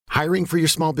Hiring for your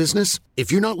small business?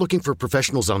 If you're not looking for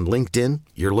professionals on LinkedIn,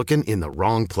 you're looking in the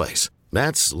wrong place.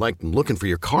 That's like looking for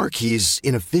your car keys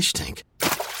in a fish tank.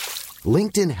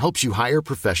 LinkedIn helps you hire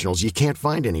professionals you can't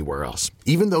find anywhere else,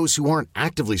 even those who aren't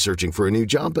actively searching for a new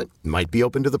job but might be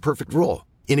open to the perfect role.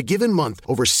 In a given month,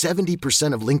 over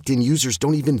 70% of LinkedIn users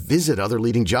don't even visit other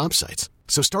leading job sites.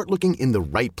 So start looking in the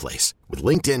right place. With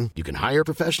LinkedIn, you can hire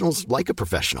professionals like a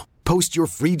professional. Post your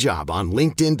free job on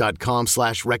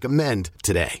linkedin.com/recommend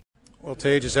today. Well,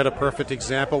 Tage, is that a perfect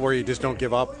example where you just don't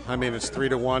give up? I mean, it's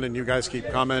 3-1 and you guys keep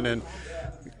coming, and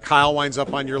Kyle winds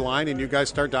up on your line and you guys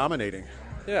start dominating.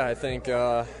 Yeah, I think we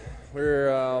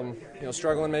were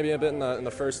struggling maybe a bit in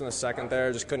the first and the second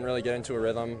there. Just couldn't really get into a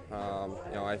rhythm.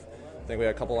 I think we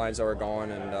had a couple lines that were going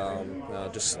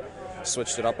and just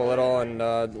switched it up a little and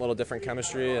a little different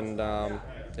chemistry. And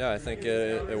I think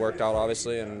it worked out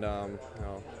obviously. And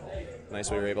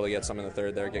nice we were able to get some in the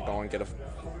third there, get going,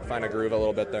 find a groove a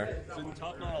little bit there. Is it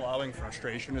tough not allowing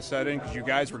frustration to set in? Because you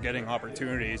guys were getting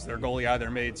opportunities. Their goalie either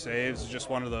made saves. It's just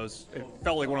one of those. It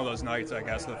felt like one of those nights, I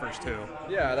guess, the first two.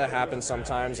 Yeah, that happens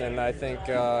sometimes, and I think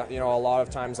a lot of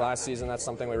times last season that's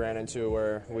something we ran into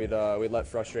where we'd let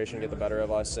frustration get the better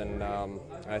of us, and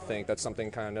I think that's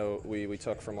something kind of we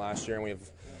took from last year, and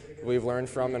we've learned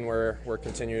from, and we're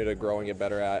continuing to grow and get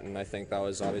better at, and I think that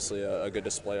was obviously a good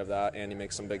display of that. Andy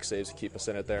makes some big saves to keep us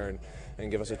in it there and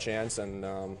give us a chance, and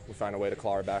we find a way to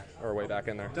claw our way back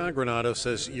in there. Don Granato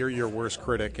says you're your worst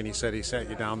critic, and he said he sat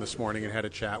you down this morning and had a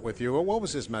chat with you. What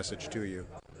was his message to you?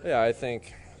 Yeah, I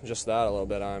think just that a little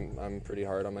bit. I'm pretty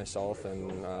hard on myself,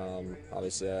 and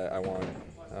obviously I want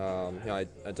I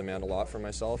demand a lot from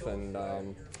myself, and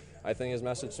I think his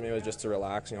message to me was just to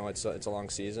relax. It's a long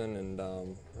season, and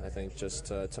I think just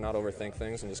to not overthink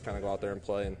things and just kind of go out there and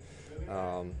play. And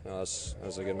that was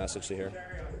a good message to hear.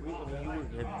 You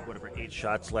had 8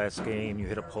 shots last game. You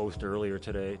hit a post earlier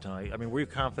tonight. I mean, were you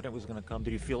confident it was going to come?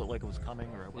 Did you feel it like it was coming?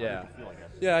 Or yeah.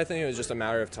 I think it was just a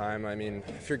matter of time. I mean,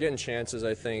 if you're getting chances,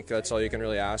 I think that's all you can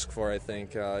really ask for. I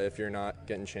think if you're not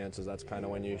getting chances, that's kind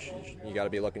of when you got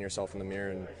to be looking yourself in the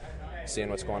mirror and seeing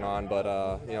what's going on. But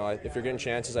if you're getting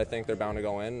chances, I think they're bound to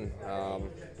go in.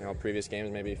 Previous games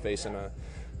maybe facing a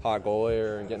hot goalie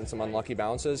or getting some unlucky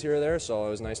bounces here or there, so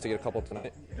it was nice to get a couple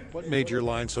tonight. What made your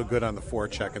line so good on the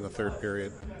forecheck in the third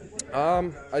period?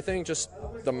 I think just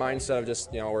the mindset of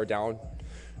just we're down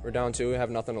 2, we have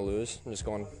nothing to lose, I'm just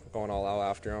going all out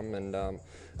after them, and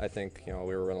I think we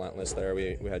were relentless there.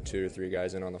 We had 2 or 3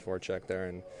 guys in on the forecheck there,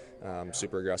 and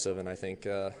super aggressive, and I think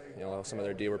some of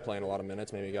their D were playing a lot of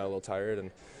minutes, maybe got a little tired, and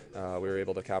we were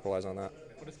able to capitalize on that.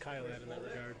 What does Kyle add in that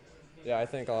regard? Yeah, I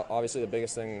think obviously the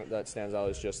biggest thing that stands out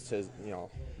is just his,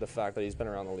 the fact that he's been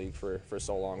around the league for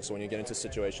so long. So when you get into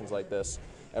situations like this,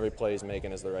 every play he's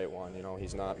making is the right one.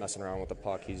 He's not messing around with the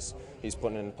puck. He's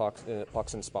putting in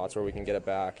pucks in spots where we can get it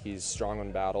back. He's strong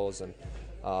in battles, and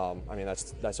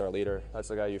that's our leader. That's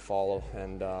the guy you follow,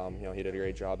 and he did a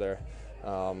great job there,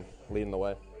 leading the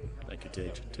way. Thank you,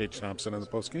 Tage. Tage Thompson on the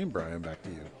postgame. Brian, back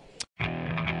to you.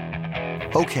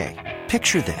 Okay,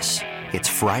 picture this. It's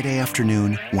Friday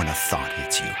afternoon when a thought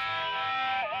hits you.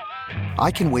 I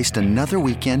can waste another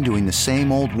weekend doing the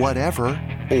same old whatever,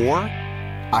 or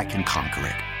I can conquer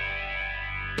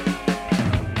it.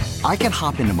 I can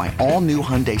hop into my all-new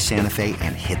Hyundai Santa Fe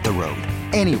and hit the road.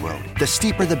 Any road. The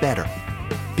steeper, the better.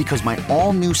 Because my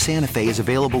all-new Santa Fe is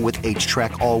available with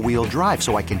H-Track all-wheel drive,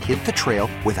 so I can hit the trail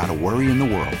without a worry in the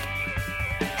world.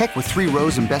 Heck, with 3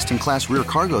 rows and best-in-class rear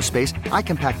cargo space, I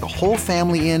can pack the whole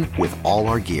family in with all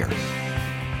our gear.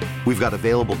 We've got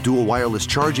available dual wireless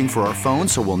charging for our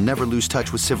phones, so we'll never lose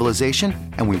touch with civilization,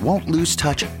 and we won't lose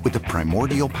touch with the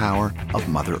primordial power of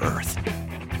Mother Earth.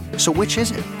 So which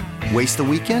is it? Waste the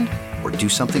weekend or do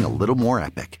something a little more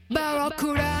epic?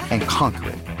 And conquer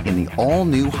it in the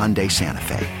all-new Hyundai Santa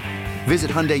Fe.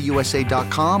 Visit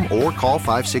HyundaiUSA.com or call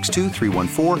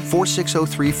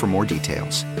 562-314-4603 for more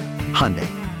details. Hyundai,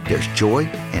 there's joy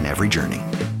in every journey.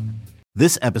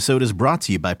 This episode is brought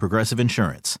to you by Progressive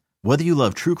Insurance. Whether you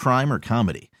love true crime or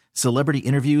comedy, celebrity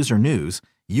interviews or news,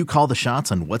 you call the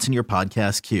shots on what's in your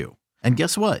podcast queue. And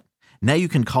guess what? Now you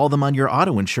can call them on your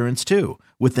auto insurance too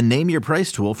with the Name Your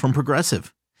Price tool from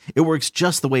Progressive. It works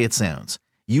just the way it sounds.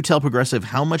 You tell Progressive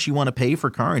how much you want to pay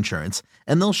for car insurance,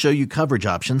 and they'll show you coverage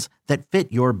options that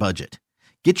fit your budget.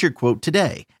 Get your quote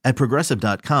today at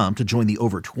Progressive.com to join the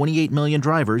over 28 million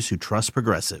drivers who trust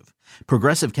Progressive.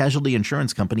 Progressive Casualty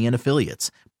Insurance Company and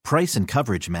Affiliates. Price and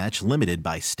coverage match limited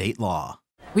by state law.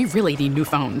 We really need new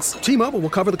phones. T-Mobile will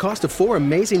cover the cost of 4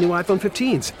 amazing new iPhone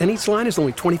 15s, and each line is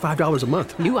only $25 a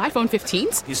month. New iPhone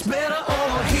 15s? It's better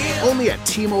over here. Only at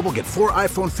T-Mobile, get 4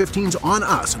 iPhone 15s on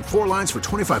us and 4 lines for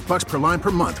 $25 per line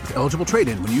per month with eligible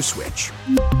trade-in when you switch.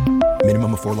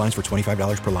 Minimum of 4 lines for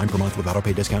 $25 per line per month with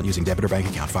autopay discount using debit or bank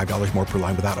account. $5 more per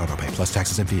line without autopay, plus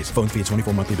taxes and fees. Phone fee at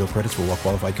 24 monthly bill credits for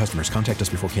well-qualified customers. Contact us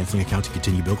before canceling account to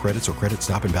continue bill credits or credit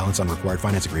stop and balance on required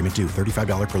finance agreement due.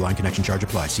 $35 per line connection charge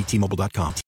applies. See T-Mobile.com.